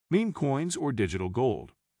Meme coins or digital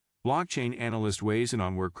gold. Blockchain analyst weighs in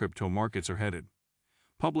on where crypto markets are headed.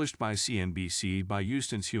 Published by CNBC by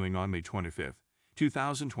Eustace Hewing on May 25,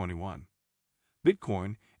 2021.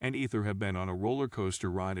 Bitcoin and Ether have been on a roller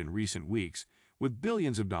coaster ride in recent weeks, with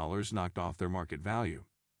billions of dollars knocked off their market value.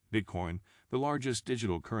 Bitcoin, the largest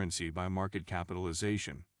digital currency by market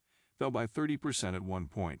capitalization, fell by 30% at one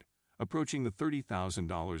point, approaching the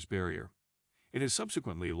 $30,000 barrier. It has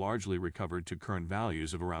subsequently largely recovered to current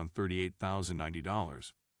values of around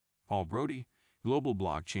 $38,090. Paul Brody, global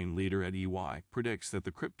blockchain leader at EY, predicts that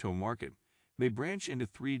the crypto market may branch into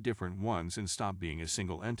three different ones and stop being a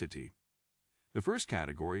single entity. The first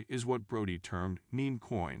category is what Brody termed meme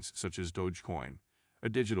coins, such as Dogecoin, a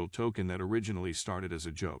digital token that originally started as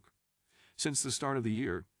a joke. Since the start of the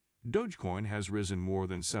year, Dogecoin has risen more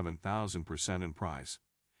than 7,000% in price.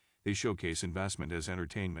 They showcase investment as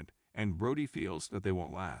entertainment, and Brody feels that they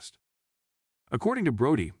won't last. According to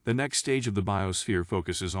Brody, the next stage of the biosphere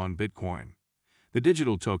focuses on Bitcoin. The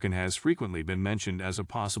digital token has frequently been mentioned as a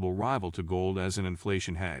possible rival to gold as an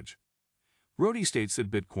inflation hedge. Brody states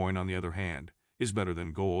that Bitcoin, on the other hand, is better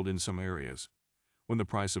than gold in some areas. When the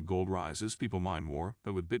price of gold rises, people mine more,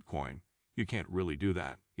 but with Bitcoin, you can't really do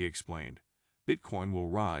that, he explained. Bitcoin will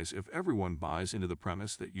rise if everyone buys into the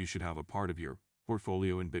premise that you should have a part of your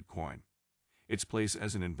portfolio in Bitcoin. Its place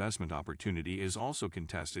as an investment opportunity is also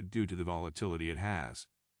contested due to the volatility it has.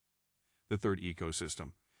 The third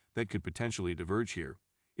ecosystem that could potentially diverge here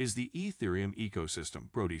is the Ethereum ecosystem,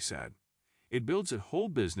 Brody said. It builds a whole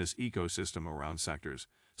business ecosystem around sectors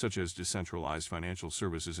such as decentralized financial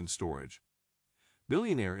services and storage.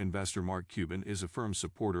 Billionaire investor Mark Cuban is a firm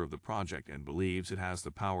supporter of the project and believes it has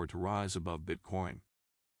the power to rise above Bitcoin.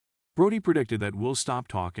 Brody predicted that we'll stop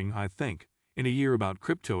talking, I think, in a year about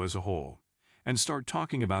crypto as a whole, and start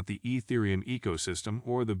talking about the Ethereum ecosystem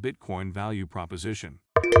or the Bitcoin value proposition.